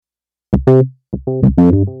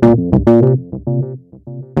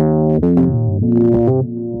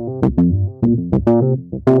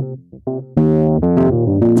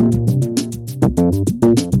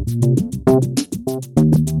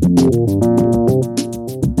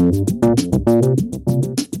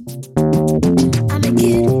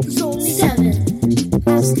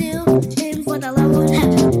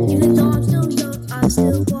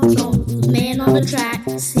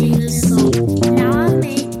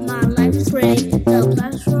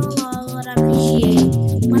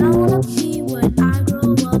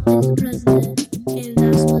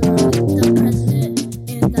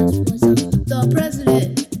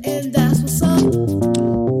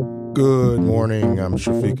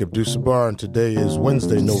And today is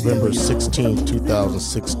Wednesday, November 16th,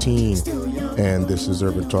 2016, and this is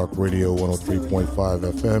Urban Talk Radio 103.5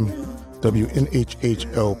 FM,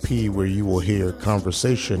 WNHHLP, where you will hear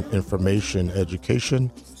conversation, information, education,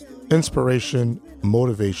 inspiration,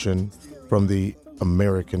 motivation from the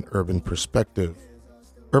American urban perspective.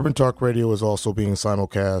 Urban Talk Radio is also being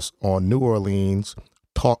simulcast on New Orleans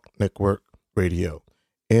Talk Network Radio,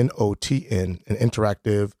 NOTN, an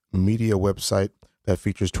interactive media website that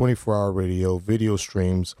features 24-hour radio, video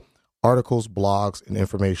streams, articles, blogs, and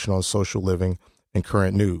information on social living and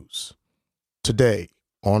current news. Today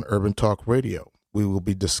on Urban Talk Radio, we will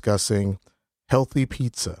be discussing healthy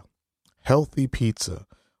pizza. Healthy pizza.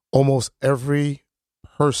 Almost every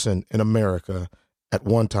person in America at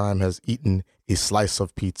one time has eaten a slice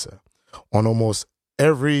of pizza. On almost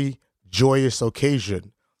every joyous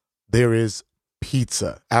occasion, there is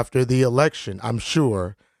pizza. After the election, I'm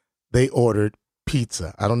sure they ordered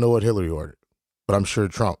pizza. I don't know what Hillary ordered, but I'm sure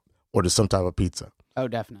Trump ordered some type of pizza. Oh,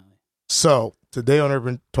 definitely. So today on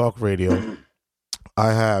Urban Talk Radio,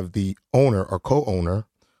 I have the owner or co-owner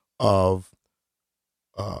of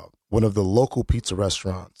one of the local pizza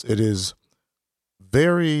restaurants. It is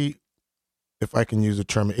very, if I can use the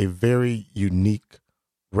term, a very unique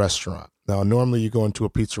restaurant. Now, normally you go into a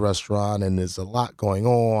pizza restaurant and there's a lot going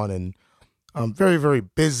on and very, very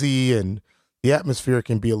busy, and the atmosphere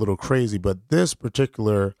can be a little crazy, but this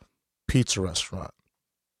particular pizza restaurant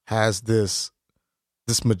has this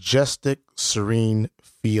majestic, serene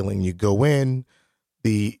feeling. You go in,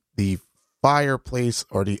 the fireplace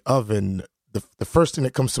or the oven, the first thing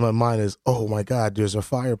that comes to my mind is, oh my God, there's a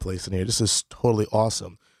fireplace in here. This is totally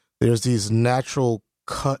awesome. There's these natural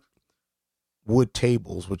cut wood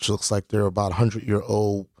tables, which looks like they're about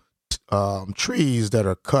 100-year-old trees that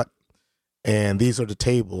are cut. And these are the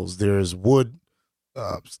tables. There's wood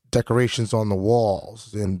decorations on the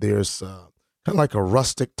walls, and there's kind of like a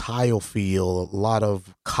rustic tile feel, a lot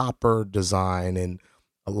of copper design and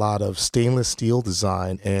a lot of stainless steel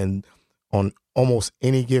design. And on almost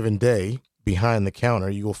any given day, behind the counter,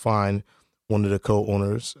 you will find one of the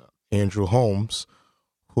co-owners, Andrew Holmes,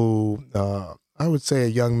 who I would say a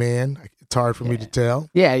young man. It's hard for me to tell.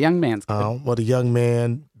 Yeah, a young man's good. But a young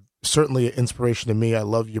man. Certainly an inspiration to me. I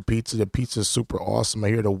love your pizza. The pizza is super awesome. I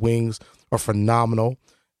hear the wings are phenomenal.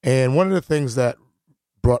 And one of the things that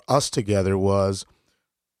brought us together was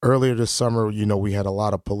earlier this summer, we had a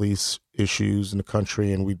lot of police issues in the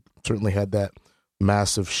country, and we certainly had that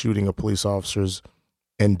massive shooting of police officers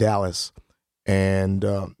in Dallas. And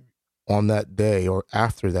on that day or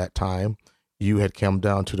after that time, you had come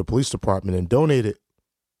down to the police department and donated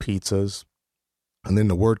pizzas. And then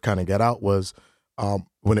the word kind of got out was,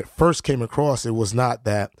 when it first came across, it was not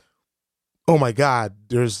that, oh my God,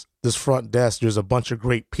 there's this front desk, there's a bunch of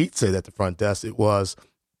great pizza at the front desk. It was,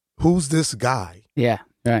 who's this guy? Yeah,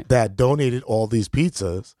 right. That donated all these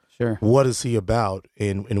pizzas. Sure. What is he about,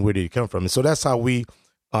 and where did he come from? And so that's how we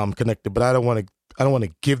connected. But I don't want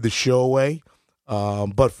to give the show away.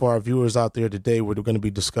 But for our viewers out there today, we're going to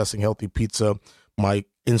be discussing healthy pizza. My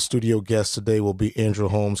in-studio guest today will be Andrew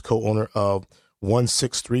Holmes, co-owner of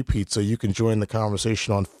 163 Pizza. You can join the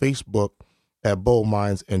conversation on Facebook at Bold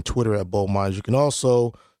Minds and Twitter at Bold Minds. You can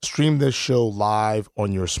also stream this show live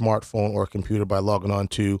on your smartphone or computer by logging on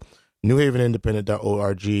to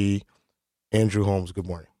newhavenindependent.org. Andrew Holmes, good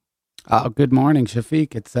morning. Good morning,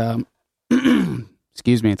 Shafiq. It's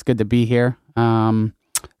excuse me. It's good to be here.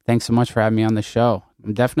 Thanks so much for having me on the show.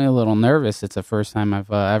 I'm definitely a little nervous. It's the first time I've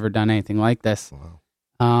ever done anything like this.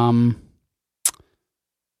 Wow.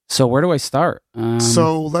 So where do I start?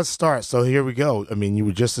 So let's start. So here we go. I mean, you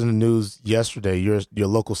were just in the news yesterday. You're a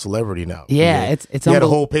local celebrity now. Yeah, it's you had a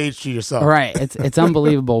whole page to yourself. Right. It's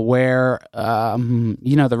unbelievable where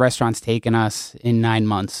the restaurant's taken us in 9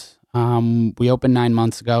 months. We opened 9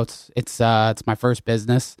 months ago. It's my first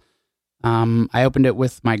business. I opened it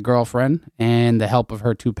with my girlfriend and the help of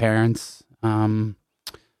her two parents.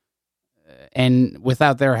 and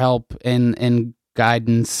without their help and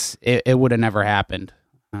guidance, it would have never happened.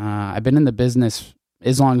 I've been in the business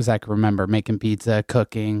as long as I can remember, making pizza,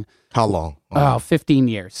 cooking. How long? 15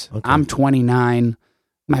 years. Okay. I'm 29.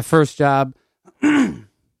 My first job,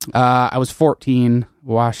 I was 14,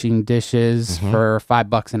 washing dishes for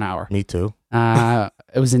 $5 an hour. Me too.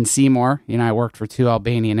 It was in Seymour. I worked for 2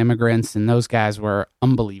 Albanian immigrants, and those guys were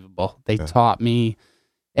unbelievable. They taught me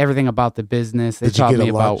everything about the business. They taught me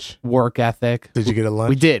about work ethic. Did you get a lunch?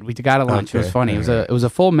 We did. We got a lunch. Okay. It was funny. It was a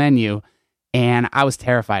full menu, and I was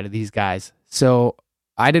terrified of these guys. So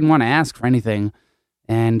I didn't want to ask for anything,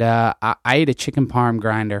 and I ate a chicken parm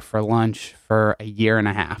grinder for lunch for a year and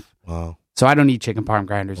a half. Wow. So I don't eat chicken parm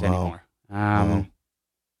grinders anymore.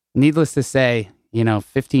 Needless to say,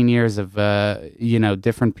 15 years of,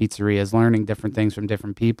 different pizzerias, learning different things from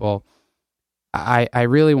different people. I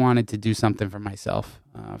really wanted to do something for myself,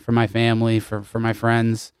 for my family, for my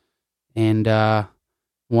friends. And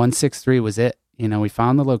 163 was it. We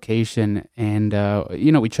found the location, and,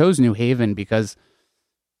 we chose New Haven because,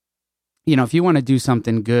 if you want to do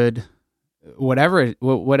something good, whatever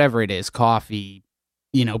it is, coffee,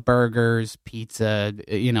 burgers, pizza,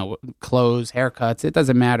 clothes, haircuts, it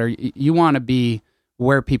doesn't matter. You want to be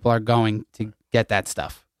where people are going to get that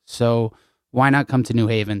stuff. So why not come to New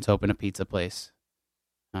Haven to open a pizza place?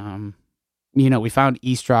 We found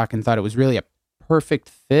East Rock and thought it was really a perfect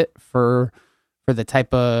fit for the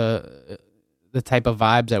type of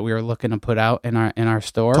vibes that we were looking to put out in our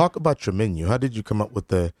store. Talk about your menu. How did you come up with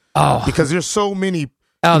because there's so many.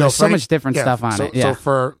 There's so much different stuff on it. Yeah. So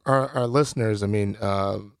for our listeners, I mean,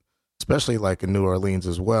 especially like in New Orleans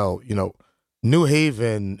as well, New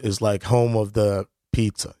Haven is like home of the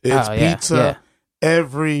pizza. It's pizza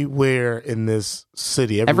everywhere in this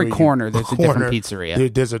city. Every corner, there's a different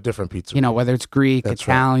pizzeria. There's a different pizzeria. Whether it's Greek, that's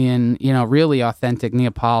Italian, right. Really authentic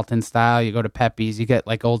Neapolitan style. You go to Pepe's, you get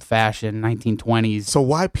like old fashioned 1920s. So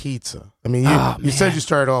why pizza? I mean, you said you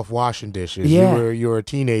started off washing dishes. Yeah. You were a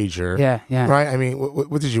teenager. Yeah. Right? I mean,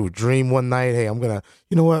 what did you dream one night? Hey, I'm going to,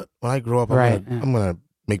 you know what? When I grow up, I'm going to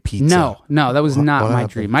make pizza. No, that was not my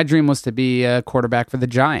dream. My dream was to be a quarterback for the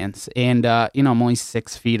Giants. And, I'm only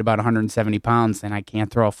 6 feet, about 170 pounds, and I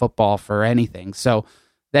can't throw a football for anything. So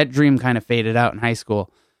that dream kind of faded out in high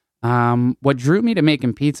school. What drew me to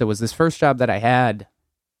making pizza was this first job that I had.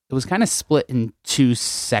 It was kind of split in 2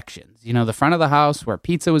 sections. The front of the house where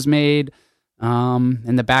pizza was made,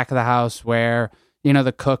 and the back of the house where,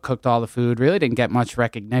 the cook cooked all the food, really didn't get much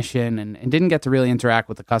recognition and didn't get to really interact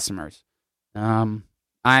with the customers.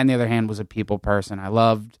 I, on the other hand, was a people person. I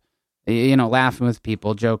loved, laughing with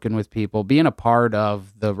people, joking with people, being a part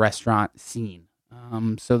of the restaurant scene.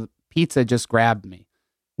 So the pizza just grabbed me.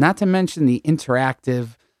 Not to mention the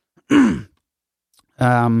interactive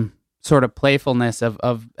sort of playfulness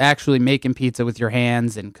of actually making pizza with your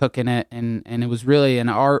hands and cooking it. And it was really an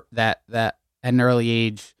art that at an early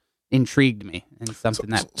age intrigued me and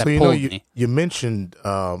something that pulled me. You mentioned,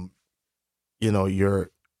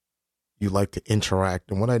 you like to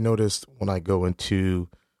interact. And what I noticed when I go into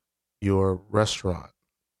your restaurant,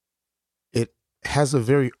 it has a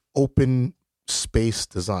very open space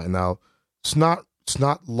design. Now, it's not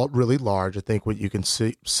really large. I think what you can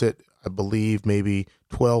sit, I believe, maybe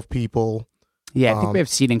 12 people. Yeah, I think we have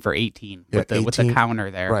seating for 18 with the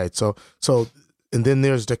counter there. Right. So, and then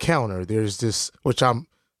there's the counter. There's this, which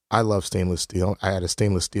I love stainless steel. I had a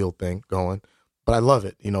stainless steel thing going. But I love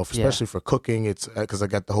it, especially for cooking. It's because I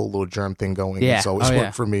got the whole little germ thing going. Yeah. It's always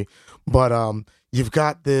worked for me. But you've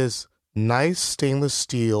got this nice stainless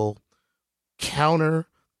steel counter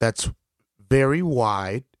that's very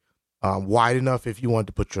wide, wide enough if you want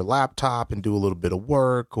to put your laptop and do a little bit of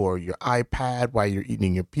work, or your iPad while you're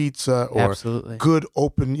eating your pizza, or Absolutely. Good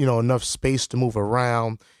open, enough space to move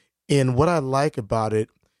around. And what I like about it,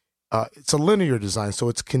 it's a linear design, so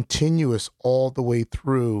it's continuous all the way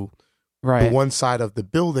through. Right. The one side of the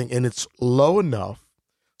building, and it's low enough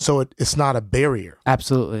so it's not a barrier.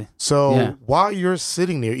 Absolutely. So while you're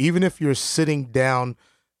sitting there, even if you're sitting down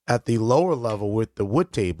at the lower level with the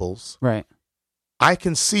wood tables, right, I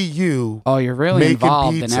can see you. Oh, you're really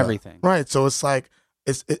involved in everything. Right. So it's like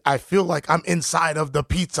I feel like I'm inside of the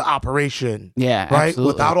pizza operation. Yeah. Right.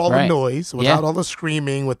 Absolutely. Without all the noise, without all the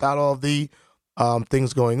screaming, without all the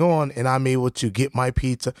things going on, and I'm able to get my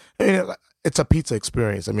pizza. It's a pizza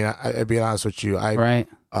experience. I mean, I'll be honest with you. Right.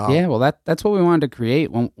 Well, that's what we wanted to create.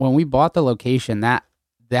 When we bought the location, that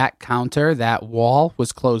counter, that wall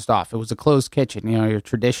was closed off. It was a closed kitchen, your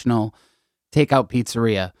traditional takeout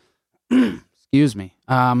pizzeria. Excuse me.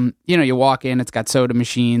 You walk in, it's got soda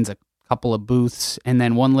machines, a couple of booths, and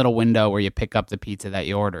then one little window where you pick up the pizza that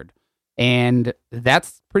you ordered. And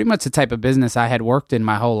that's pretty much the type of business I had worked in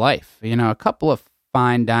my whole life. A couple of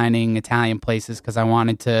fine dining Italian places because I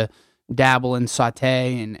wanted to dabble in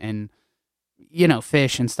saute and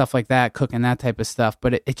fish and stuff like that, cooking that type of stuff.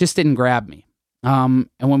 But it just didn't grab me. And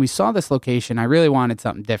when we saw this location, I really wanted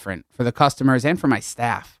something different for the customers and for my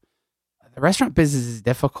staff. The restaurant business is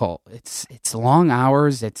difficult. It's long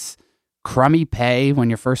hours. It's crummy pay when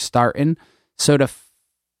you're first starting. So to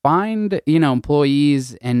find,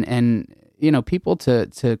 employees and people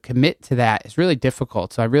to commit to that is really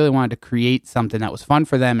difficult. So I really wanted to create something that was fun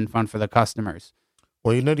for them and fun for the customers.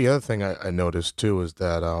 Well, the other thing I noticed too is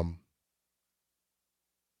that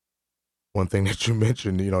one thing that you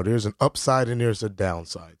mentioned, there's an upside and there's a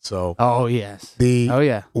downside. So, oh yes,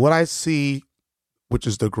 what I see, which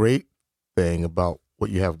is the great thing about what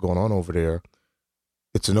you have going on over there,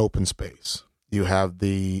 it's an open space. You have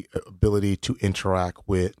the ability to interact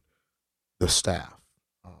with the staff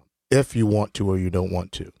if you want to or you don't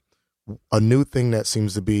want to. A new thing that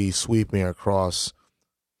seems to be sweeping across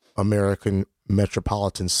American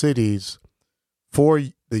metropolitan cities for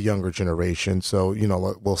the younger generation. So,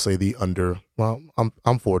 we'll say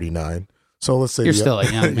I'm 49. So let's say you're still a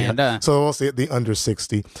young man. Yeah. So we'll say the under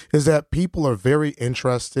 60 is that people are very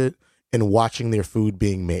interested in watching their food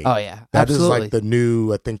being made. Oh yeah, that absolutely. is like the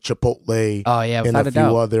new, I think, Chipotle. Oh yeah, and a few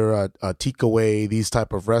doubt. other Takeaway, these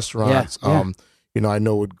type of restaurants. Yeah. I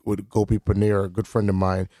know with Gopi Paneer, a good friend of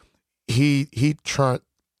mine, he turned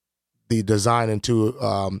the design into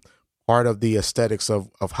part of the aesthetics of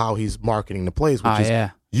how he's marketing the place, which is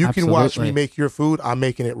you absolutely. Can watch me make your food. I'm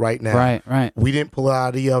making it right now. Right. We didn't pull it out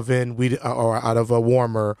of the oven, or out of a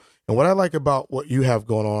warmer. And what I like about what you have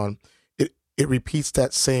going on, it repeats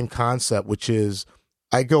that same concept, which is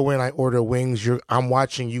I go in, I order wings. I'm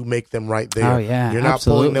watching you make them right there. Oh yeah, you're not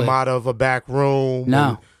absolutely. pulling them out of a back room.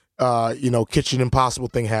 No. And, Kitchen Impossible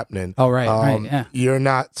thing happening. Oh, right, yeah. You're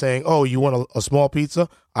not saying, oh, you want a small pizza?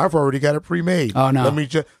 I've already got it pre-made. Oh, no. Let me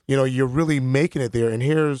just, you're really making it there. And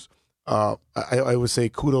here's, I would say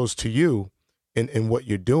kudos to you in what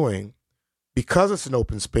you're doing. Because it's an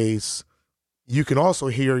open space, you can also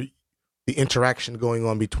hear the interaction going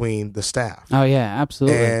on between the staff. Oh, yeah,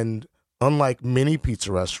 absolutely. And unlike many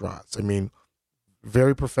pizza restaurants,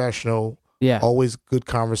 very professional. Yeah. Always good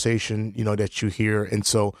conversation, that you hear. And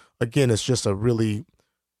so, again, it's just a really,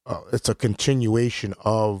 it's a continuation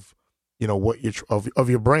of, what of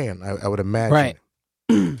your brand, I would imagine. Right.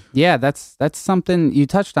 Yeah, that's something, you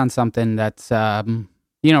touched on something that's,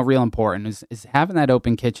 real important is having that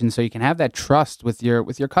open kitchen so you can have that trust with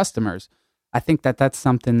your customers. I think that's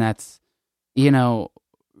something that's,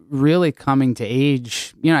 really coming to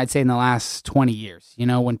age, I'd say in the last 20 years,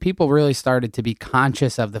 when people really started to be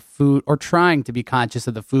conscious of the food or trying to be conscious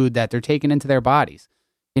of the food that they're taking into their bodies.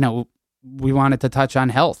 We wanted to touch on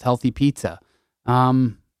healthy pizza.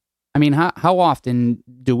 How often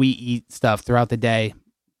do we eat stuff throughout the day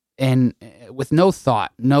and with no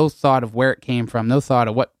thought of where it came from, no thought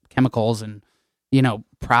of what chemicals and,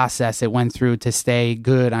 process it went through to stay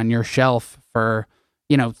good on your shelf for,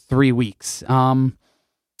 3 weeks.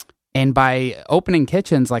 And by opening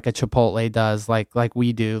kitchens like a Chipotle does, like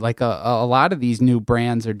we do, like a lot of these new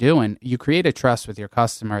brands are doing, you create a trust with your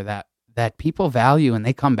customer that people value and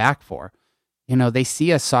they come back for. They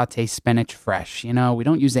see us saute spinach fresh. We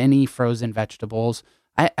don't use any frozen vegetables.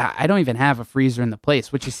 I don't even have a freezer in the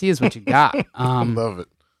place. What you see is what you got. I love it.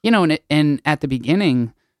 And at the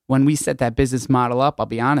beginning, when we set that business model up, I'll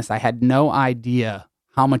be honest, I had no idea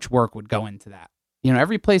how much work would go into that.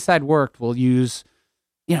 Every place I'd worked will use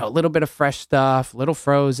a little bit of fresh stuff, a little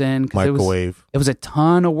frozen. Microwave. It was a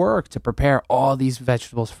ton of work to prepare all these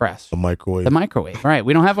vegetables fresh. The microwave. Right.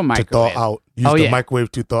 We don't have a microwave. To thaw out. Use the microwave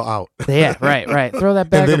to thaw out. Yeah, right. Throw that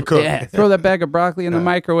bag throw that bag of broccoli in the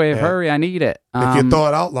microwave. Yeah. Hurry, I need it. If you thaw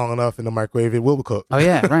it out long enough in the microwave, it will cook. Oh,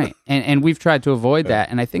 yeah, right. And we've tried to avoid that.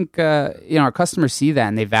 And I think, our customers see that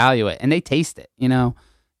and they value it and they taste it.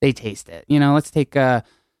 They taste it. Let's take...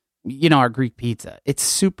 our Greek pizza. It's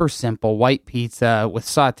super simple, white pizza with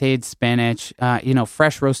sauteed spinach,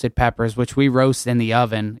 fresh roasted peppers, which we roast in the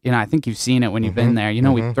oven. I think you've seen it when you've been there.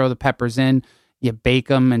 We throw the peppers in, you bake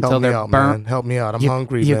them until they're burnt. Man. Help me out. I'm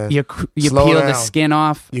hungry, man. You peel the skin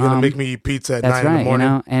off. You're going to make me eat pizza at 9 in the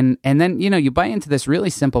morning. And then, you bite into this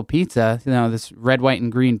really simple pizza, this red, white,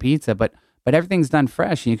 and green pizza, but everything's done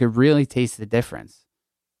fresh and you could really taste the difference.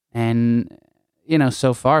 And,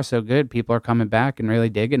 so far, so good. People are coming back and really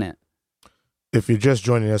digging it. If you're just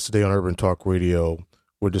joining us today on Urban Talk Radio,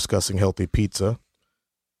 we're discussing healthy pizza.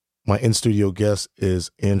 My in-studio guest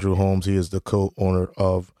is Andrew Holmes. He is the co-owner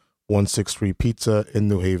of 163 Pizza in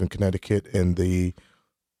New Haven, Connecticut, in the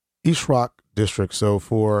East Rock district. So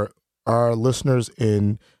for our listeners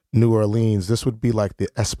in New Orleans, this would be like the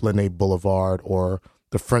Esplanade Boulevard or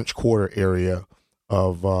the French Quarter area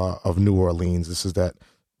of New Orleans. This is that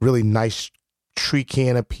really nice tree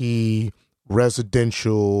canopy,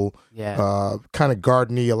 residential, kind of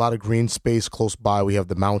gardeny, a lot of green space close by. We have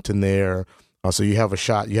the mountain there. So you have a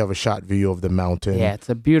shot view of the mountain. Yeah, it's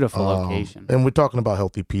a beautiful location. And we're talking about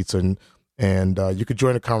healthy pizza, and you could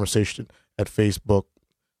join the conversation at Facebook,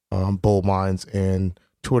 Bold Minds, and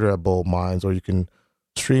Twitter at Bold Minds, or you can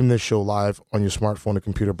stream this show live on your smartphone or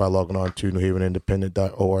computer by logging on to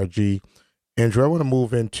newhavenindependent.org. Andrew, I want to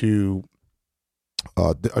move into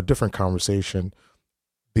a different conversation.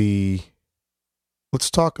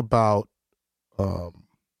 Let's talk about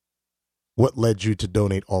what led you to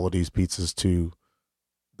donate all of these pizzas to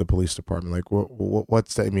the police department. Like,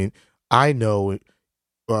 what's that? I mean, I know,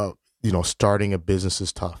 starting a business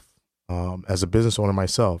is tough. As a business owner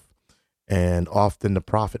myself, and often the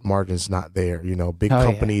profit margin is not there. Big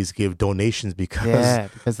companies give donations because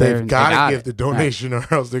they've got to give the donation,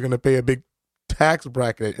 right, or else they're going to pay a big tax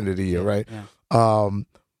bracket at the end of the year, right? Yeah.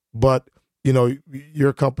 But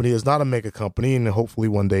your company is not a mega company, and hopefully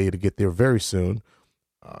one day to get there very soon.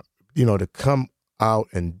 To come out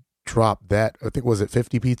and drop that, I think, was it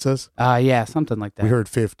 50 pizzas? Yeah, something like that. We heard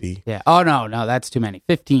 50. Yeah. Oh, no, that's too many.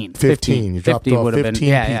 15. 15. You dropped off 15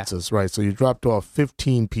 pizzas, right? So you dropped off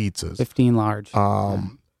 15 pizzas. 15 large.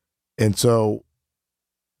 And so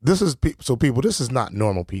this is not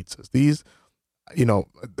normal pizzas. These,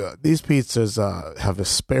 these pizzas have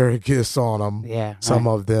asparagus on them. Yeah. Some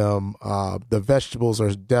of them, the vegetables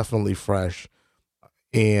are definitely fresh.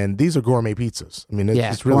 And these are gourmet pizzas. I mean,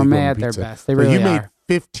 it's really gourmet at pizza. Their best. They really you are. made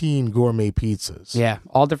 15 gourmet pizzas. Yeah,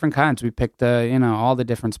 all different kinds. We picked all the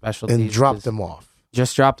different specialties and dropped them off.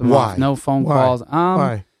 Just dropped them Why? off. No phone Why? calls.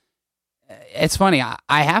 Why? It's funny.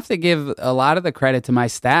 I have to give a lot of the credit to my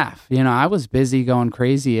staff. I was busy going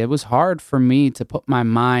crazy. It was hard for me to put my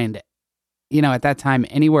mind, at that time,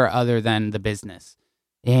 anywhere other than the business.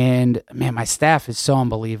 And man, my staff is so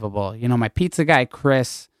unbelievable. My pizza guy,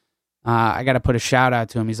 Chris, I got to put a shout out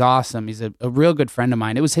to him. He's awesome. He's a real good friend of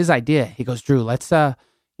mine. It was his idea. He goes, Drew, let's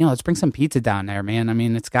bring some pizza down there, man. I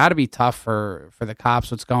mean, it's got to be tough for the cops.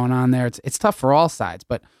 What's going on there? It's tough for all sides,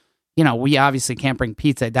 but we obviously can't bring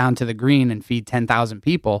pizza down to the green and feed 10,000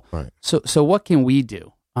 people. Right. So what can we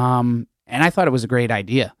do? And I thought it was a great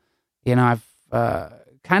idea. I've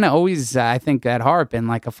kind of always, I think, at heart been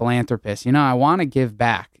like a philanthropist. I want to give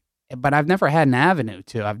back, but I've never had an avenue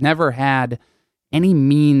to. I've never had any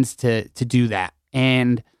means to do that.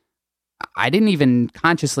 And I didn't even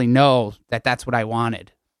consciously know that that's what I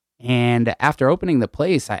wanted. And after opening the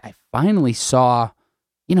place, I finally saw,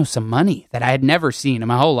 some money that I had never seen in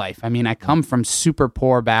my whole life. I mean, I come from super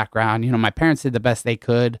poor background. My parents did the best they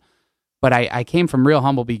could, but I came from real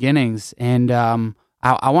humble beginnings, and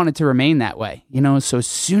I wanted to remain that way. So as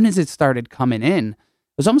soon as it started coming in,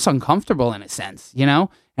 it was almost uncomfortable in a sense, and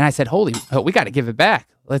I said, we got to give it back.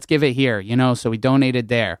 Let's give it here, so we donated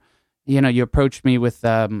there. You approached me with,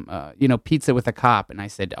 pizza with a cop, and I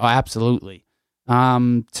said, oh, absolutely.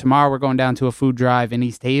 Tomorrow we're going down to a food drive in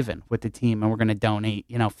East Haven with the team, and we're going to donate,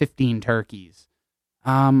 15 turkeys.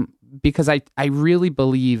 Because I really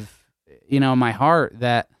believe, in my heart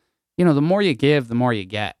that, the more you give, the more you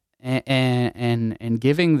get. And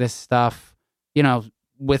giving this stuff,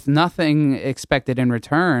 with nothing expected in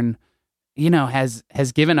return,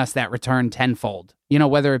 has given us that return tenfold,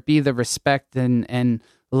 whether it be the respect and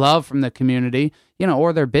love from the community,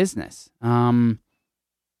 or their business. And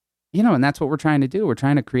that's what we're trying to do. We're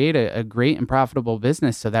trying to create a great and profitable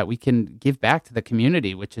business so that we can give back to the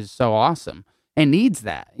community, which is so awesome and needs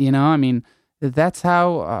that. I mean, that's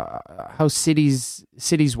how cities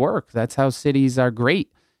work. That's how cities are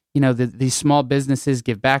great. These small businesses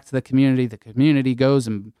give back to the community. The community goes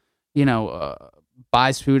and,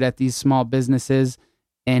 buys food at these small businesses,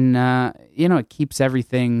 and, it keeps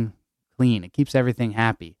everything clean. It keeps everything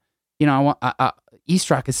happy. East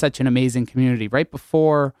Rock is such an amazing community. Right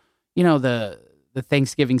before, the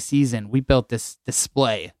Thanksgiving season, we built this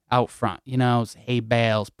display out front, hay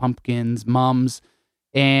bales, pumpkins, mums,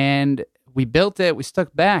 and we built it. We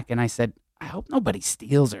stuck back, and I said, I hope nobody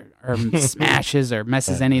steals or smashes or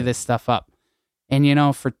messes any of this stuff up.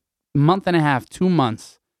 And, for a month and a half, 2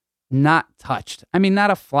 months, not touched. I mean,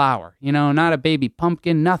 not a flower, not a baby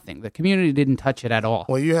pumpkin, nothing. The community didn't touch it at all.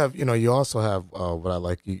 Well, you have, you also have what I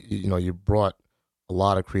like, you brought a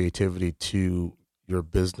lot of creativity to your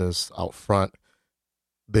business out front.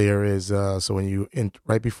 There is, so when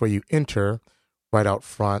right before you enter, right out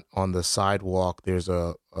front on the sidewalk, there's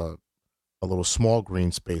a little small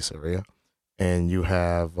green space area. And you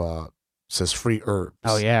have says free herbs.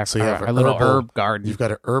 Oh yeah, so you have a little herb garden. You've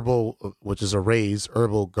got an herbal, which is a raised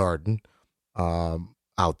herbal garden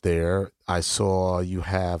out there. I saw you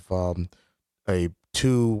have a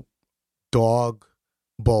 2 dog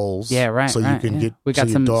bowls. Yeah, right. So right, you can get we got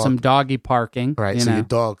some doggy parking. Right, so your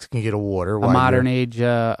dogs can get a water. A modern age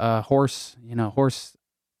horse. Horse.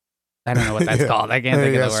 I don't know what that's called. I can't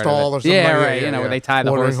think of the word. Stall of it. Or something. Yeah, right. Where they tie the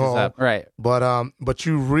horses up. Right. But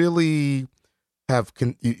you really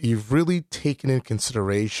you've really taken in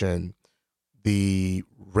consideration the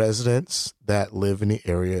residents that live in the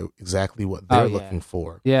area, exactly what they're looking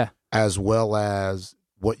for. Yeah. As well as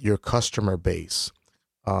what your customer base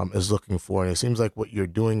is looking for. And it seems like what you're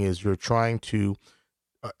doing is you're trying to,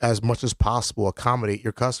 as much as possible, accommodate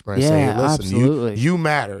your customer and say, hey, listen, absolutely. you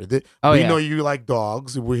matter. We know you like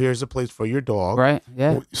dogs. Here's a place for your dog. Right,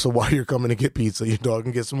 yeah. So while you're coming to get pizza, your dog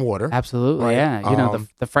can get some water. Absolutely, right? yeah.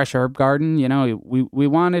 The fresh herb garden, we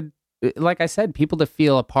wanted, like I said, people to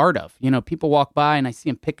feel a part of. People walk by and I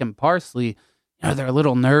see them picking parsley. They're a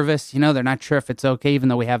little nervous. They're not sure if it's okay, even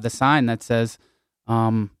though we have the sign that says,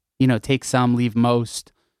 take some, leave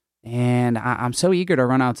most. And I'm so eager to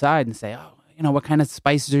run outside and say, what kind of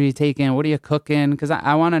spices are you taking? What are you cooking? Because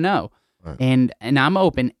I want to know. Right. And I'm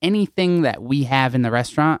open. Anything that we have in the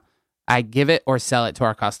restaurant, I give it or sell it to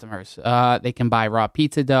our customers. They can buy raw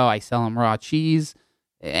pizza dough. I sell them raw cheese.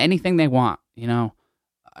 Anything they want,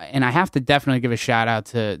 And I have to definitely give a shout out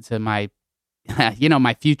to my,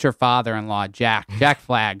 my future father-in-law, Jack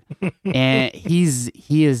Flagg. And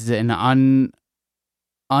he is an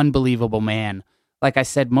unbelievable man. Like I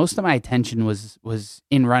said, most of my attention was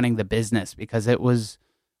in running the business because it was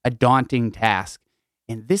a daunting task.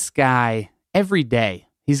 And this guy, every day,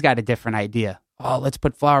 he's got a different idea. Oh, let's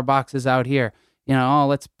put flower boxes out here.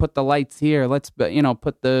 Let's put the lights here. Let's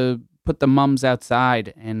put the mums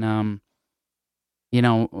outside. And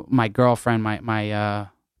my girlfriend,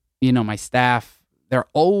 my staff, they're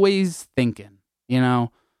always thinking,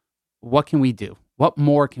 what can we do? What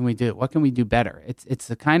more can we do? What can we do better?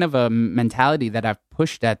 It's a kind of a mentality that I've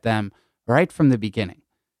pushed at them right from the beginning.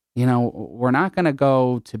 We're not going to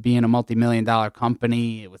go to being a multi-million-dollar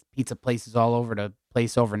company with pizza places all over the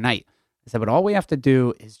place overnight. I said, but all we have to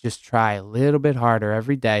do is just try a little bit harder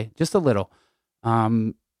every day, just a little.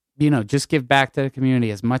 Just give back to the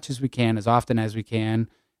community as much as we can, as often as we can.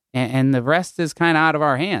 And the rest is kind of out of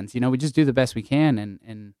our hands. We just do the best we can.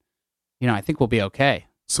 And I think we'll be okay.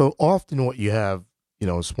 So often what you have,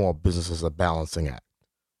 in small businesses, a balancing act.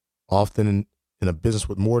 Often in a business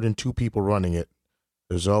with more than 2 people running it,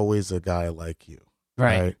 there's always a guy like you.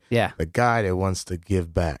 Right? Yeah. The guy that wants to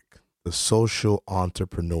give back, the social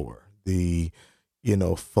entrepreneur, the,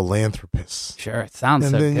 philanthropist. Sure. It sounds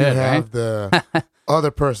so good, And then you have the other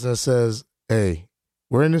person that says, hey,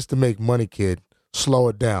 we're in this to make money, kid. Slow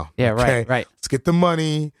it down. Yeah, okay? Right. Let's get the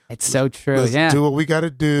money. It's so true. Let's do what we got to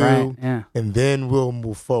do. Right, yeah. And then we'll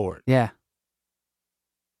move forward. Yeah.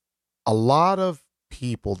 A lot of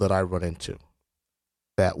people that I run into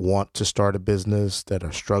that want to start a business, that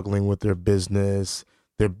are struggling with their business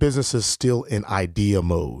is still in idea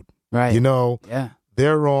mode. Right. Yeah.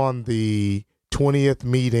 They're on the 20th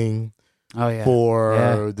meeting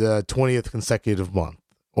for the 20th consecutive month.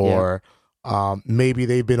 Or maybe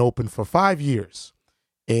they've been open for 5 years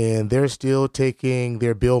and they're still taking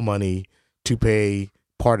their bill money to pay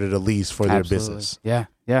part of the lease for their business. Yeah.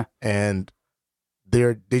 Yeah. And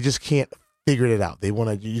they just can't figure it out. They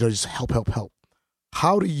want to, just help.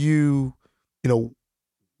 How do you,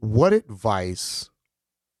 what advice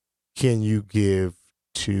can you give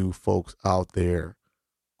to folks out there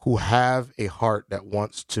who have a heart that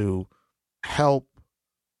wants to help,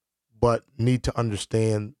 but need to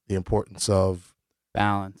understand the importance of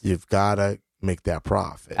balance? You've got to make that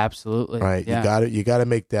profit. Absolutely. Right. Yeah. You got to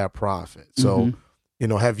make that profit. So,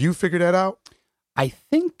 have you figured that out? I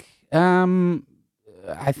think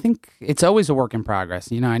it's always a work in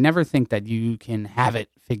progress. I never think that you can have it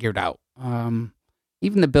figured out.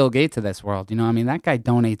 Even the Bill Gates of this world, that guy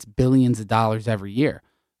donates billions of dollars every year.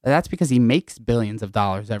 That's because he makes billions of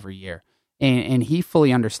dollars every year. And he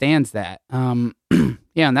fully understands that. And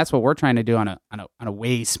that's what we're trying to do on a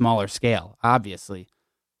way smaller scale, obviously.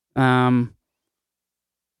 I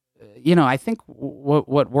think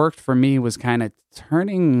what worked for me was kind of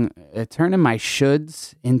turning my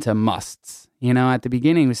shoulds into musts. At the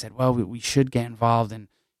beginning we said, well, we should get involved and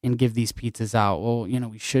give these pizzas out. Well,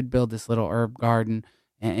 we should build this little herb garden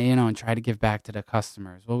and try to give back to the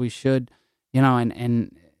customers. Well, we should,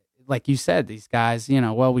 and like you said, these guys,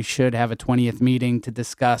 we should have a 20th meeting to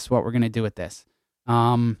discuss what we're going to do with this.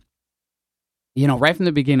 Right from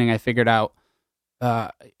the beginning, I figured out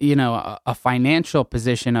a financial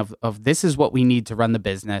position of this is what we need to run the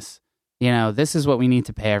business. This is what we need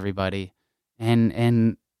to pay everybody.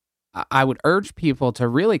 And I would urge people to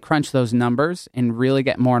really crunch those numbers and really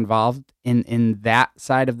get more involved in that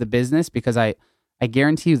side of the business, because I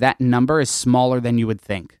guarantee you that number is smaller than you would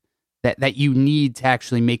think that you need to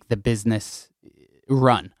actually make the business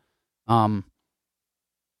run.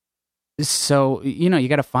 So, you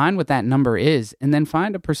got to find what that number is and then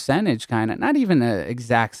find a percentage, kind of, not even an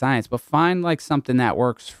exact science, but find like something that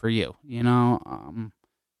works for you.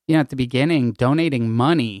 At the beginning, donating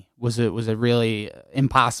money was a really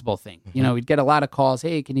impossible thing. Mm-hmm. We'd get a lot of calls.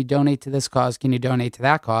 Hey, can you donate to this cause? Can you donate to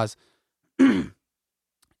that cause? And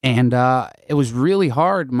it was really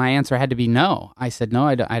hard. My answer had to be no. I said, no,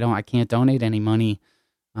 I can't donate any money.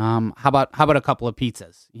 How about a couple of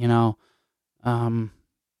pizzas,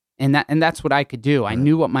 and that's what I could do. I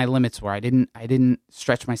knew what my limits were. I didn't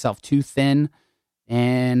stretch myself too thin.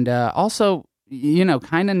 And also,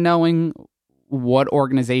 kind of knowing what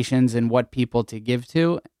organizations and what people to give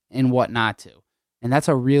to and what not to. And that's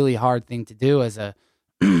a really hard thing to do as a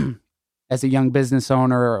as a young business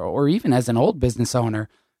owner, or even as an old business owner.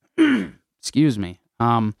 Excuse me.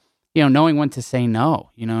 Knowing when to say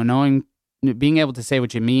no, being able to say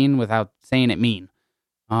what you mean without saying it mean.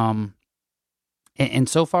 And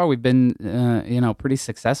so far we've been, pretty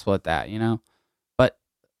successful at that, But,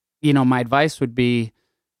 my advice would be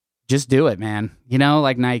just do it, man.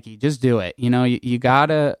 Like Nike, just do it. You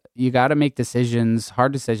gotta make decisions,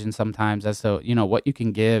 hard decisions sometimes as to, what you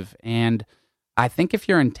can give. And I think if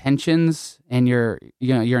your intentions and your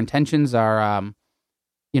intentions are,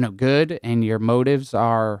 good, and your motives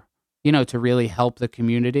are, to really help the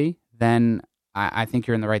community, then I think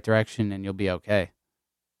you're in the right direction and you'll be okay.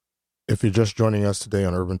 If you're just joining us today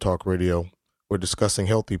on Urban Talk Radio, we're discussing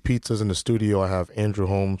healthy pizzas. In the studio, I have Andrew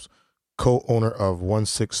Holmes, co-owner of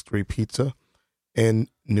 163 Pizza in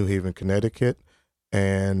New Haven, Connecticut.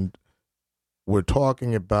 And we're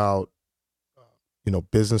talking about,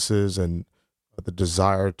 businesses and the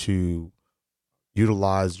desire to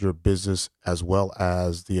utilize your business as well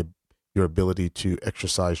as your ability to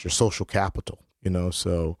exercise your social capital,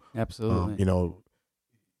 so absolutely.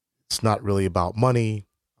 It's not really about money.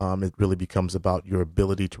 It really becomes about your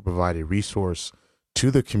ability to provide a resource to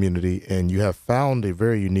the community. And you have found a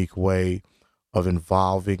very unique way of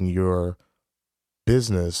involving your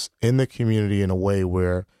business in the community in a way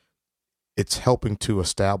where it's helping to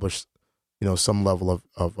establish, some level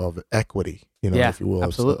of equity, if you will,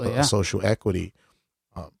 absolutely, social equity.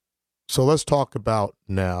 So let's talk about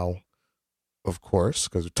now, of course,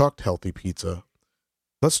 because we talked healthy pizza.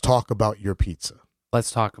 Let's talk about your pizza. Let's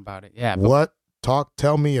talk about it. Yeah.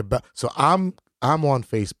 Tell me about. So I'm on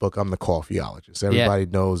Facebook. I'm the coffeeologist. Everybody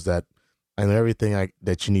knows that. I know everything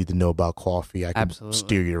that you need to know about coffee. I can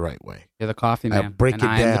steer you the right way. You're the coffee man. Break it down.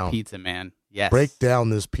 I am the pizza man. Yes. Break down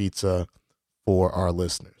this pizza for our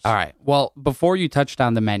listeners. All right. Well, before you touched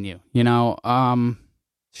on the menu,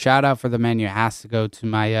 shout out for the menu has to go to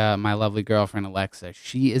my lovely girlfriend Alexa.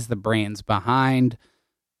 She is the brains behind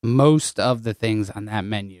most of the things on that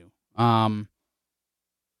menu.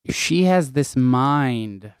 She has this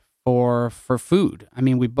mind for food. I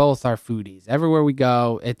mean, we both are foodies. Everywhere we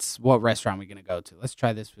go, it's what restaurant we're going to go to. Let's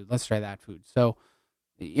try this food. Let's try that food. So,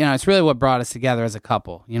 it's really what brought us together as a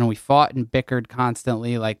couple. We fought and bickered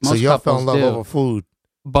constantly, like most couples do. So y'all fell in love over food.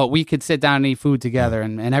 But we could sit down and eat food together,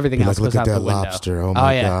 and everything else goes out the window. Look at that lobster. Oh,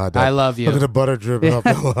 my God. I love you. Look at the butter dripping off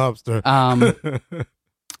the lobster.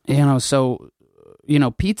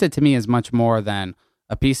 Pizza to me is much more than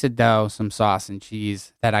a piece of dough, some sauce and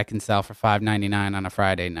cheese that I can sell for $5.99 on a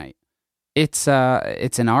Friday night. It's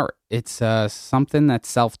an art. It's something that's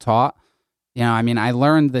self-taught. I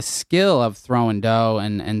learned the skill of throwing dough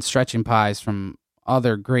and stretching pies from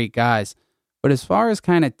other great guys. But as far as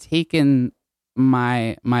kind of taking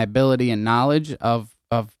my ability and knowledge of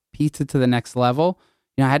pizza to the next level,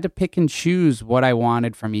 I had to pick and choose what I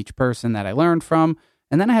wanted from each person that I learned from.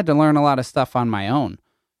 And then I had to learn a lot of stuff on my own.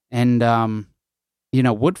 And,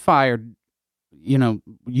 wood-fired,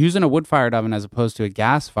 using a wood-fired oven as opposed to a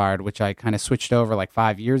gas-fired, which I kind of switched over like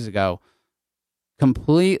 5 years ago,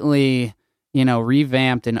 completely,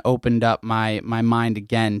 revamped and opened up my mind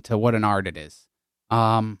again to what an art it is.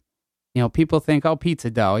 People think,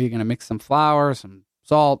 pizza dough, you're going to mix some flour, some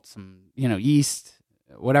salt, some, yeast,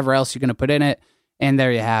 whatever else you're going to put in it, and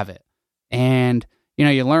there you have it. And,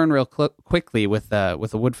 you learn real quickly with a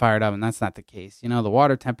wood-fired oven. That's not the case. The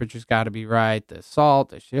water temperature's got to be right, the salt,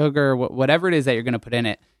 the sugar, whatever it is that you're going to put in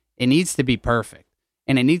it, it needs to be perfect.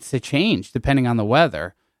 And it needs to change depending on the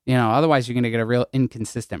weather. Otherwise you're going to get a real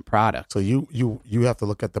inconsistent product. So you have to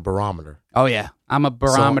look at the barometer. Oh yeah, I'm a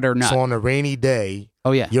barometer nut. So on a rainy day,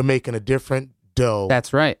 oh yeah, you're making a different dough.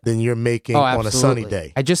 That's right. Than you're making on a sunny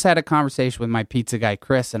day. I just had a conversation with my pizza guy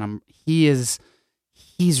Chris, and he's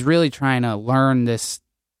really trying to learn this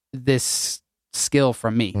skill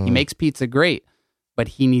from me. He makes pizza great, but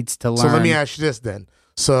he needs to learn. So let me ask you this then.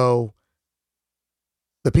 So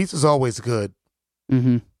the pizza's always good.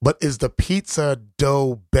 Mm-hmm. But is the pizza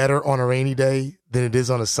dough better on a rainy day than it is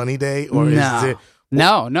on a sunny day? Or is it?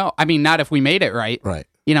 No. I mean, not if we made it right. Right.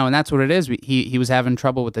 And that's what it is. He was having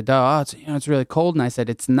trouble with the dough. Oh, it's really cold. And I said,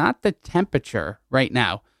 it's not the temperature right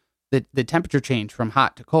now. The temperature change from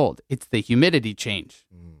hot to cold. It's the humidity change.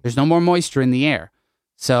 There's no more moisture in the air.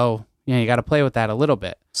 So, you got to play with that a little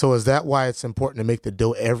bit. So is that why it's important to make the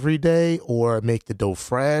dough every day or make the dough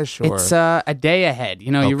fresh? Or? It's a day ahead.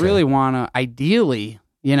 You really want to, ideally,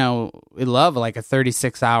 we love like a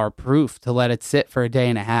 36-hour proof to let it sit for a day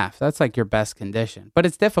and a half. That's like your best condition. But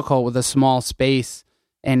it's difficult with a small space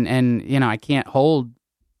and I can't hold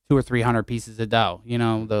 200 or 300 pieces of dough.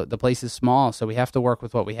 The place is small, so we have to work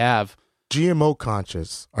with what we have. GMO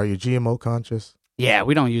conscious. Are you GMO conscious? Yeah,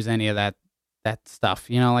 we don't use any of that stuff.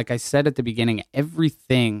 Like I said at the beginning,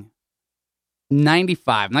 everything,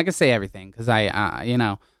 95, I'm not going to say everything because I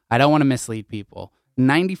don't want to mislead people.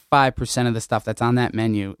 95% of the stuff that's on that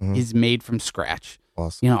menu is made from scratch.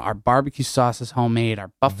 Awesome. Our barbecue sauce is homemade.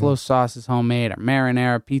 Our buffalo sauce is homemade. Our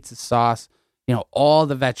marinara pizza sauce, all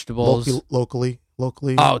the vegetables. Locally?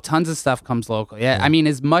 Oh, tons of stuff comes local. Yeah. I mean,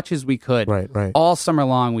 as much as we could. Right. All summer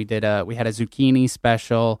long, we had a zucchini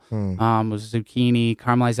special. Was zucchini,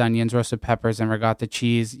 caramelized onions, roasted peppers, and regatta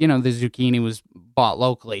cheese. The zucchini was bought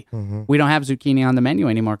locally. We don't have zucchini on the menu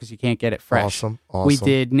anymore because you can't get it fresh. Awesome. We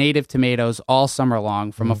did native tomatoes all summer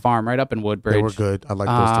long from a farm right up in Woodbridge. They were good. I like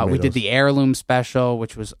those tomatoes. We did the heirloom special,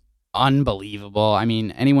 which was unbelievable. I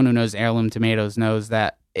mean, anyone who knows heirloom tomatoes knows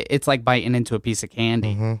that it's like biting into a piece of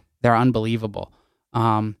candy. They're unbelievable.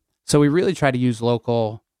 So we really try to use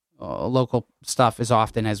local stuff as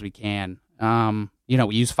often as we can.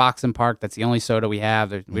 We use Fox and Park. That's the only soda we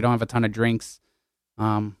have. We don't have a ton of drinks.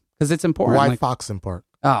 Because it's important. Why Fox and Park?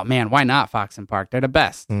 Oh man, why not Fox and Park? They're the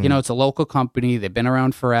best. It's a local company. They've been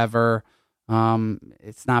around forever.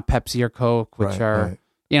 It's not Pepsi or Coke, which are,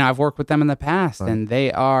 I've worked with them in the past and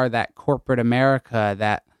they are that corporate America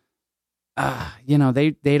that,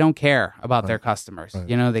 they don't care about their customers.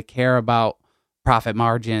 They care about profit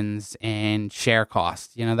margins and share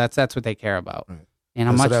costs. That's what they care about. Right.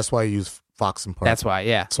 And so that's why you use Fox and Park. That's why,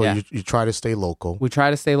 yeah. So you try to stay local. We try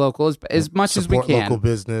to stay local as much as we can. Support local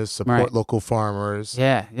business, support local farmers.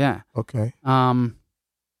 Yeah. Okay. And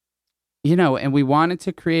we wanted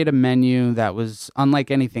to create a menu that was unlike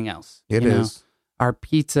anything else. It is. Our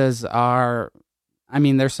pizzas are,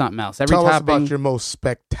 there's something else. Tell us about your most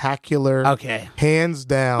spectacular, hands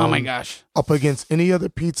down. Oh my gosh. Up against any other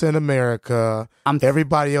pizza in America.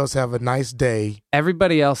 Everybody else have a nice day.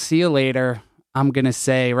 Everybody else, see you later. I'm going to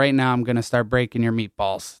say right now, I'm going to start breaking your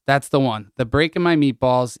meatballs. That's the one. The breaking my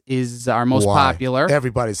meatballs is our most popular.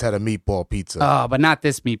 Everybody's had a meatball pizza. Oh, but not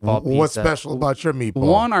this meatball pizza. What's special about your meatball?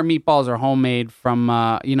 One, our meatballs are homemade from,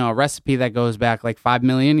 a recipe that goes back like 5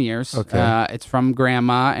 million years. Okay. It's from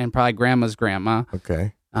grandma and probably grandma's grandma.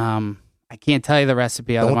 Okay. I can't tell you the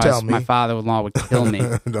recipe, otherwise my father-in-law would kill me.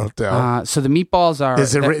 Don't tell. So the meatballs are...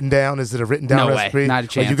 Is it written down? Is it a written down recipe? No way, not a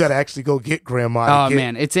chance. You got to actually go get grandma.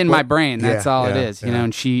 Man, it's in my brain. That's all it is.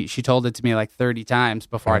 And she told it to me like 30 times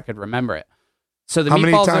before I could remember it. So How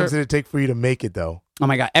many times did it take for you to make it, though? Oh,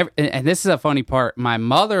 my God. And this is a funny part. My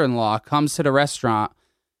mother-in-law comes to the restaurant,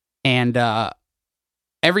 and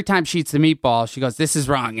every time she eats the meatball, she goes, "This is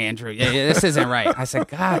wrong, Andrew. This isn't right." I said,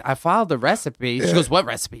 "God, I followed the recipe." She goes, "What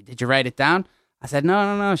recipe? Did you write it down?" I said,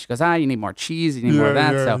 No. She goes, you need more cheese. You need more of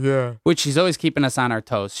that. Which she's always keeping us on our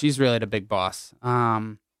toes. She's really the big boss.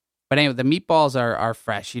 But anyway, the meatballs are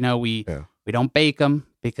fresh. We don't bake them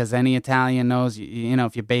because any Italian knows,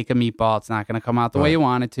 if you bake a meatball, it's not going to come out the way you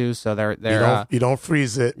want it to. So you don't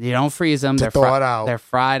freeze it. You don't freeze them. They're thaw it out. They're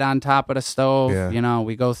fried on top of the stove. Yeah.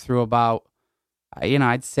 We go through about,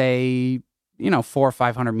 I'd say, 400 or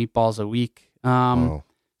 500 meatballs a week.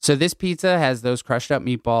 So this pizza has those crushed up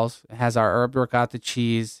meatballs. It has our herb ricotta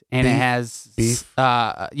cheese, and it has beef.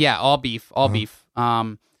 All beef, beef.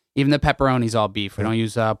 Even the pepperoni's all beef. We don't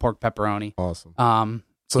use pork pepperoni. Awesome.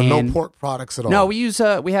 So no pork products at all. No,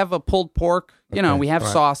 we have a pulled pork. Okay. We have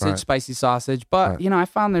sausage, spicy sausage. But I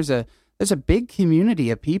found there's a big community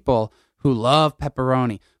of people who love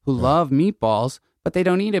pepperoni, who love meatballs, but they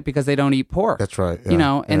don't eat it because they don't eat pork. That's right.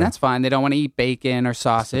 And that's fine. They don't want to eat bacon or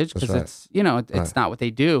sausage because it's not what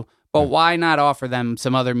they do. But why not offer them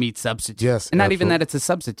some other meat substitute? Yes, and not even absolutely. that it's a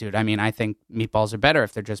substitute. I mean, I think meatballs are better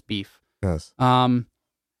if they're just beef. Yes.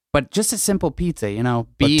 But just a simple pizza,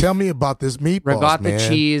 But beef, tell me about this meatballs, regatta man.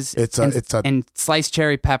 cheese, It's a and sliced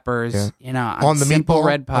cherry peppers. Yeah. On the simple meatball?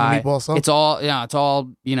 red On the pie. meatball sauce? It's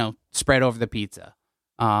all spread over the pizza.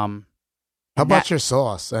 How about your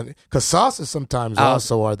sauce? Because sauces sometimes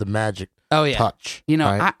also are the magic touch.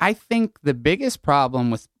 Right? I think the biggest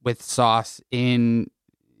problem with sauce in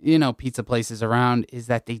pizza places around is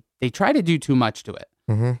that they try to do too much to it.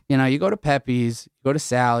 Mm-hmm. You go to Pepe's, you go to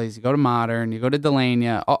Sally's, you go to Modern, you go to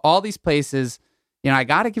Delania, all these places. I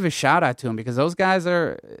got to give a shout out to them because those guys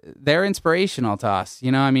they're inspirational to us.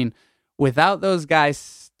 Without those guys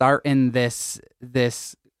starting this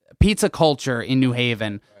pizza culture in New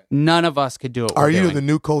Haven, none of us could do it. Are you the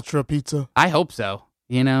new culture of pizza? I hope so.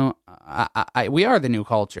 We are the new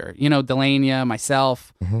culture. Delania,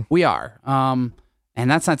 myself, we are. And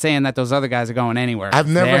that's not saying that those other guys are going anywhere. I've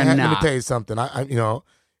never had. Not. Let me tell you something.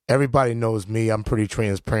 Everybody knows me. I'm pretty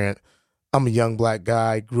transparent. I'm a young black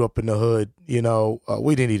guy. Grew up in the hood.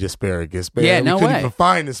 We didn't eat asparagus. Man. Yeah, no we couldn't way. even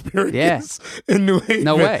find asparagus in New Haven.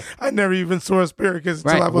 No way. I never even saw asparagus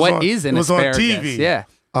until Right. I was What on. is an it was asparagus? on TV. Yeah.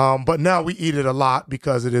 But now we eat it a lot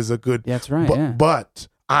because it is a good. That's right. But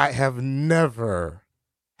I have never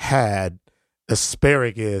had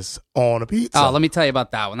asparagus on a pizza. Oh, let me tell you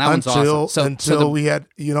about that one. That one's awesome. Until we had,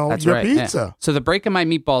 that's your right, pizza. Yeah. So the Breaking My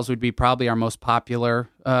Meatballs would be probably our most popular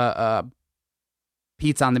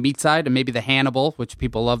pizza on the meat side, and maybe the Hannibal, which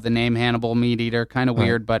people love the name Hannibal Meat Eater. Kind of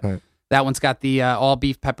weird, but that one's got the all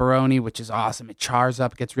beef pepperoni, which is awesome. It chars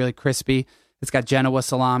up, it gets really crispy. It's got Genoa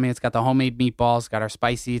salami. It's got the homemade meatballs. Got our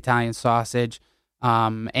spicy Italian sausage,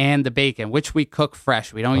 and the bacon, which we cook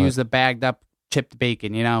fresh. We don't use the bagged up chipped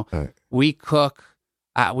bacon. We cook.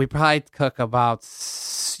 We probably cook about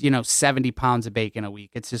 70 pounds of bacon a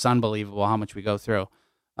week. It's just unbelievable how much we go through.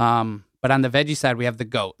 But on the veggie side, we have the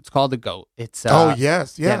goat. It's called the goat. It's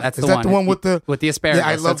yes, that's is the that one. the one with the asparagus? Yeah,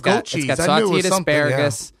 I love goat cheese. It's got I knew it was sauteed something,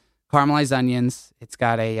 asparagus, caramelized onions. It's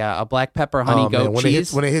got a black pepper honey goat man,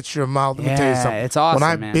 cheese. When it hits your mouth, let me tell you something. It's awesome.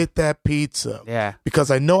 When I bit that pizza,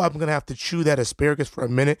 because I know I'm gonna have to chew that asparagus for a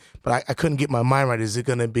minute, but I couldn't get my mind right. Is it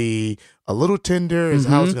gonna be a little tender? Is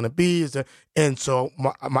how it's gonna be? And so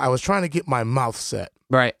I was trying to get my mouth set.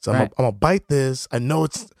 Right. So I'm gonna bite this. I know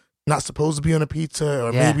it's not supposed to be on a pizza,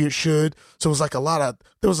 or maybe it should. So it was like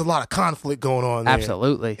there was a lot of conflict going on there.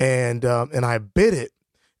 Absolutely. And I bit it.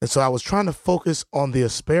 And so I was trying to focus on the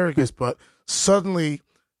asparagus, but suddenly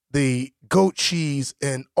the goat cheese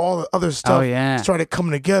and all the other stuff started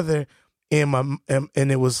coming together, and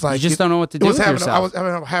it was like you just don't know what to do with yourself. I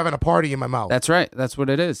was having a party in my mouth. That's right. That's what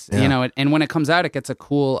it is. And when it comes out, it gets a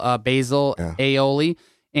cool basil aioli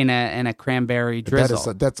and a cranberry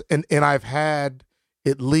drizzle. And I've had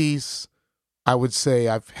at least, I would say,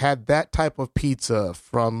 I've had that type of pizza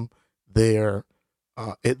from there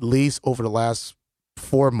at least over the last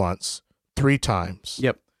 4 months, 3 times.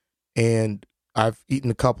 Yep. And I've eaten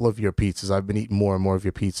a couple of your pizzas. I've been eating more and more of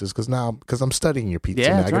your pizzas because I'm studying your pizza.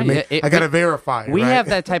 Yeah, now. that's right. I got to verify. We right? have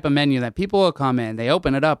that type of menu that people will come in, they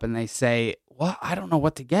open it up, and they say, "Well, I don't know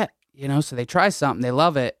what to get." So they try something, they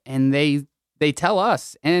love it, and they tell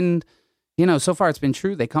us. And so far it's been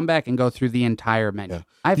true. They come back and go through the entire menu. Yeah.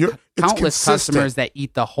 I have countless customers that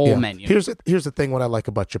eat the whole menu. Here's the thing. What I like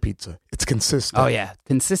about your pizza, it's consistent. Oh yeah,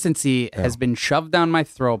 consistency has been shoved down my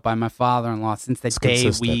throat by my father-in-law since the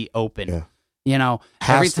day we opened. Yeah.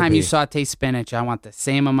 Every time you saute spinach, I want the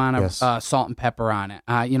same amount of salt and pepper on it.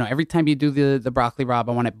 Every time you do the broccoli rabe,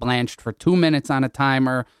 I want it blanched for 2 minutes on a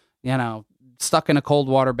timer. Stuck in a cold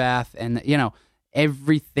water bath, and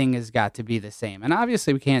everything has got to be the same. And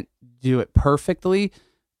obviously, we can't do it perfectly,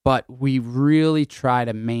 but we really try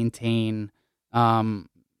to maintain,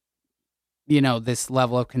 this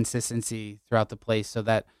level of consistency throughout the place, so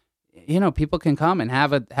that people can come and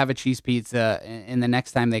have a cheese pizza, and the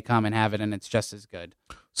next time they come and have it, and it's just as good.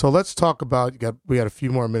 So let's talk about. We got a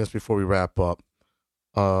few more minutes before we wrap up.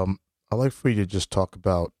 I'd like for you to just talk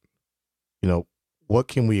about, what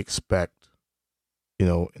can we expect, in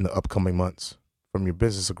the upcoming months from your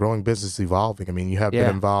business, a growing business, evolving. I mean, you have been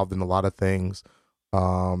involved in a lot of things.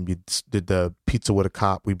 You did the Pizza with a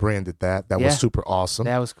Cop. We branded that. That was super awesome.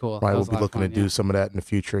 That was cool. Right, we'll be looking to do some of that in the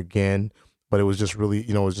future again. But it was just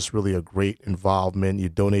really, a great involvement. You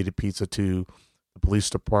donated pizza to the police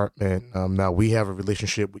department. Now we have a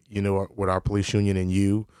relationship with, with our police union and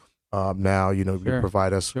you. Now, you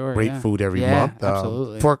provide us great food every month.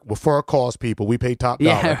 Absolutely. For our cause people, we pay top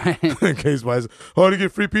dollar. Right. In case why, to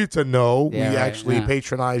get free pizza? No, we actually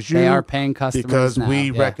patronize you. They are paying customers because now.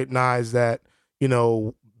 we recognize that,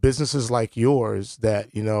 businesses like yours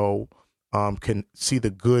that, can see the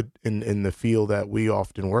good in the field that we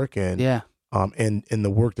often work in. Yeah. And in the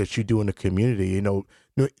work that you do in the community.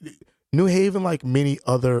 New Haven, like many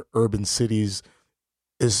other urban cities,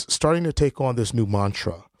 is starting to take on this new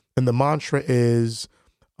mantra. And the mantra is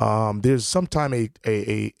there's sometimes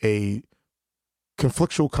a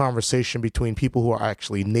conflictual conversation between people who are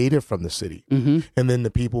actually native from the city and then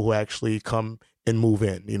the people who actually come and move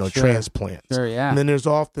in, transplants. Sure, yeah. And then there's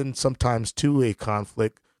often sometimes too a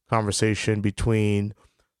conversation between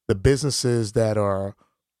the businesses that are,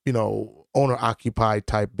 owner occupied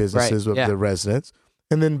type businesses with the residents,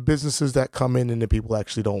 and then businesses that come in and the people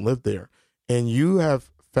actually don't live there. And you have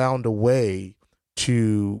found a way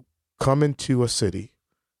to come into a city,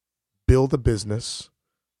 build a business,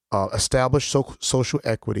 establish social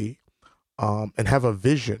equity, and have a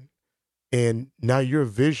vision. And now your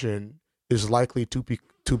vision is likely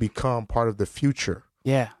to become part of the future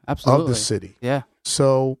absolutely. of the city. Yeah.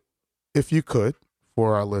 So if you could,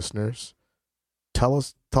 for our listeners, tell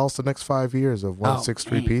us the next 5 years of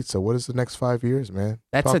 163 Pizza. What is the next 5 years, man?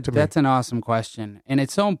 That's an awesome question. And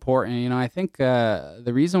it's so important. I think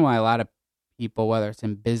the reason why a lot of people, whether it's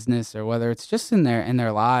in business or whether it's just in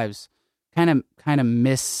their lives, kind of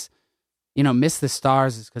miss the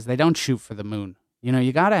stars is because they don't shoot for the moon.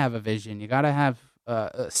 You got to have a vision. You got to have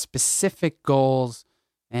specific goals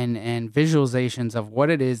and visualizations of what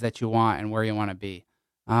it is that you want and where you want to be.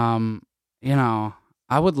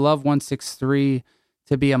 I would love 163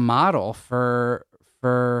 to be a model for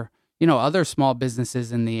other small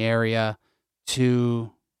businesses in the area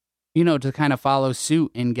to kind of follow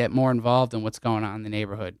suit and get more involved in what's going on in the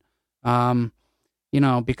neighborhood.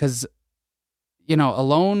 Because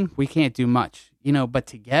alone we can't do much. But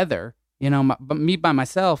together, but me by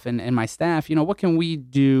myself and my staff, what can we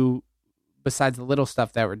do besides the little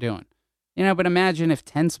stuff that we're doing? But imagine if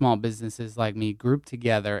 10 small businesses like me grouped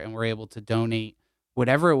together and were able to donate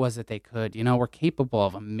whatever it was that they could. We're capable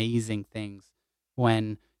of amazing things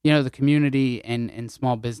when, the community and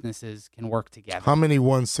small businesses can work together. How many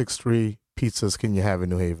 163 pizzas can you have in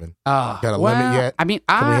New Haven? Got a limit yet? I mean,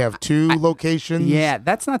 can we have two locations? Yeah,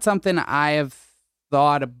 that's not something I have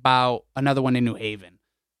thought about, another one in New Haven.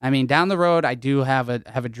 I mean, down the road, I do have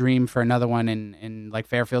a dream for another one in like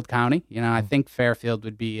Fairfield County. I think Fairfield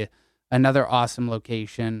would be another awesome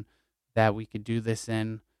location that we could do this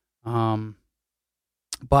in.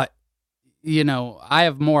 But, I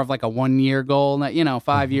have more of like a 1 year goal that,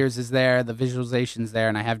 5 years is there, the visualization's there,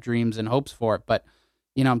 and I have dreams and hopes for it. But,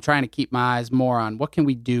 I'm trying to keep my eyes more on what can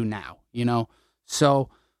we do now, So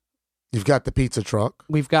you've got the pizza truck.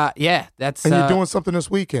 We've got, that's. And you're doing something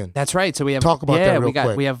this weekend. That's right. So we have. Talk about that real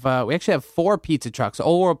quick. We actually have 4 pizza trucks.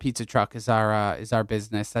 Old World Pizza Truck is our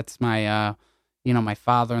business. That's my, my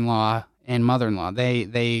father-in-law and mother-in-law.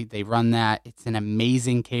 They run that. It's an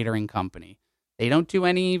amazing catering company. They don't do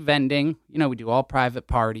any vending. We do all private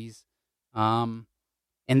parties. And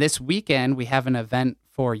this weekend we have an event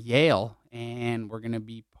for Yale, and we're going to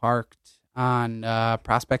be parked on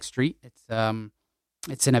Prospect Street.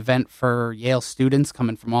 It's an event for Yale students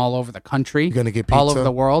coming from all over the country. You're going to get pizza? All over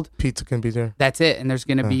the world. Pizza can be there? That's it. And there's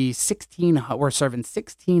going to be we're serving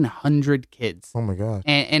 1,600 kids. Oh, my God.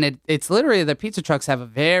 And it's literally, the pizza trucks have a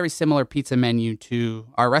very similar pizza menu to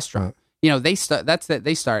our restaurant. Right. They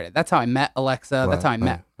started. That's how I met Alexa. Right, that's how I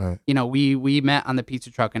met. Right. We met on the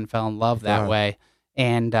pizza truck and fell in love that way.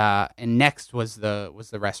 And next was the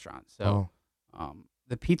restaurant. So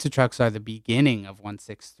the pizza trucks are the beginning of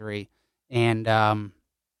 163. And,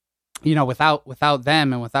 without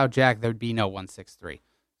them and without Jack, there'd be no 163.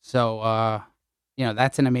 So,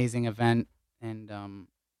 that's an amazing event. And,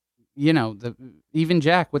 even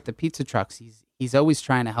Jack with the pizza trucks, he's always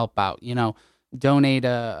trying to help out, donate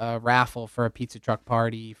a raffle for a pizza truck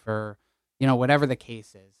party for, whatever the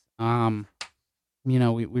case is.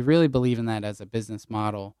 We really believe in that as a business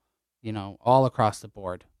model, all across the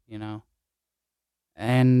board,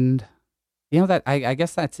 and, that I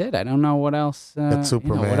guess that's it. I don't know what else. That's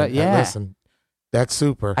super, man. Listen, that's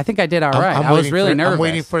super. I think I did all right. I was really nervous. I'm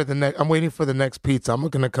waiting for the next pizza. I'm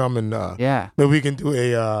going to come and maybe we can do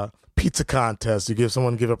a pizza contest. You give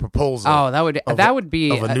a proposal. Oh, that would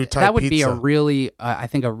be a new type that would pizza. be a really I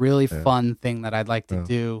think a really fun thing that I'd like to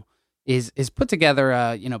do is put together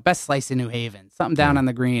a best slice in New Haven, something down on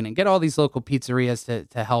the green, and get all these local pizzerias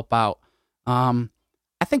to help out. I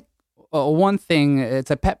think one thing,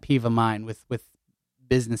 it's a pet peeve of mine with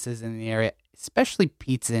businesses in the area, especially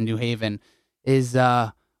pizza in New Haven, is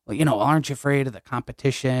aren't you afraid of the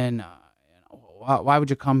competition? Why would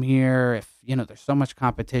you come here if there's so much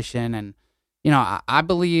competition? And I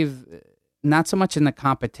believe not so much in the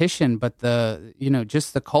competition, but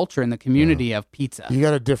just the culture and the community of pizza. You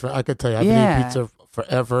got a different. I could tell you, I've been eating pizza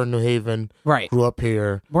forever in New Haven. Right. Grew up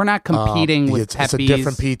here. We're not competing with Pepe's. It's a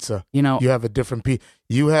different pizza. You know, you have a different pizza.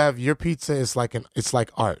 You have your pizza is it's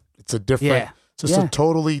like art. It's a different. Yeah. It's just a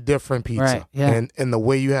totally different pizza. Right. Yeah. And the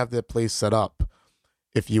way you have that place set up,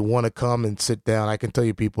 if you want to come and sit down, I can tell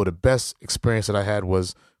you, people, the best experience that I had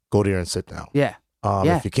was go there and sit down. Yeah.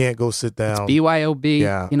 If you can't go sit down, it's BYOB.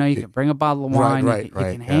 Yeah. You know, you can bring a bottle of wine. Right. You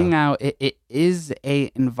can hang out. It is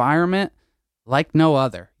a environment like no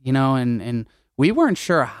other. You know, and we weren't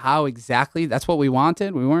sure how exactly. That's what we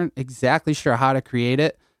wanted. We weren't exactly sure how to create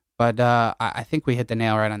it, but I think we hit the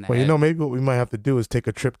nail right on the head. Well, you know, maybe what we might have to do is take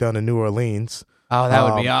a trip down to New Orleans. Oh, that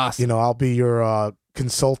would be awesome. You know, I'll be your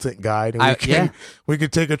consultant guide, and we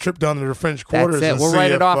could take a trip down to the French Quarters. That's it. We'll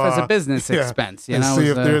write it off as a business expense. You know, see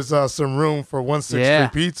if there's some room for 163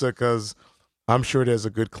 Pizza, because I'm sure there's a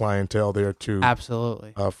good clientele there too.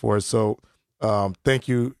 Absolutely. For us. So, thank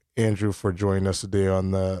you, Andrew, for joining us today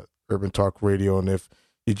on the Urban Talk Radio. And if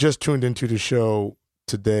you just tuned into the show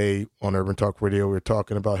today on Urban Talk Radio, we're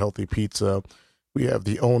talking about healthy pizza. We have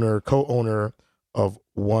the co-owner of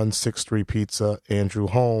 163 Pizza, Andrew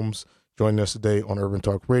Holmes, joining us today on Urban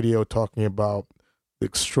Talk Radio, talking about the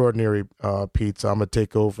extraordinary pizza. I'm gonna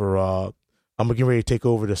take over. I'm gonna get ready to take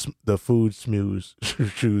over the food shoes,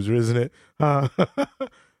 isn't it?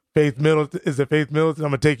 Faith Middleton, is it Faith Middleton?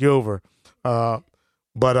 I'm gonna take you over.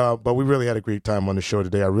 But we really had a great time on the show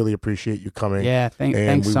today. I really appreciate you coming. Yeah,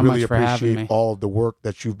 thanks so much for having me. We really appreciate all of the work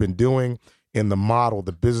that you've been doing and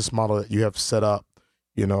the business model that you have set up.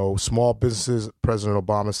 You know, small businesses, President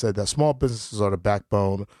Obama said that small businesses are the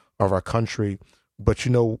backbone of our country. But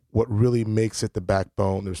you know what really makes it the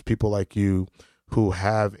backbone? There's people like you who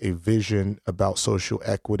have a vision about social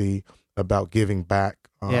equity, about giving back.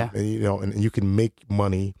 And, you know, and you can make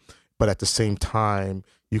money, but at the same time,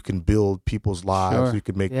 you can build people's lives. Sure. You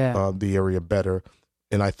can make the area better.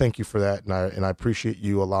 And I thank you for that. And I appreciate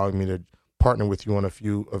you allowing me to partner with you on a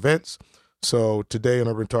few events. So today on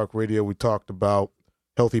Urban Talk Radio, we talked about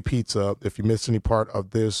healthy pizza. If you missed any part of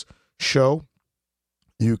this show,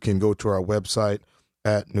 you can go to our website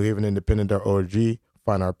at newhavenindependent.org,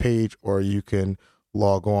 find our page, or you can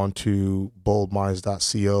log on to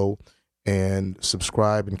boldminds.co and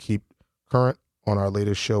subscribe and keep current on our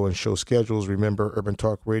latest show and show schedules. Remember, Urban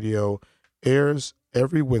Talk Radio airs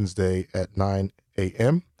every Wednesday at 9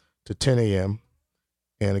 a.m. to 10 a.m.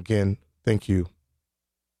 And again, thank you.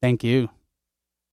 Thank you.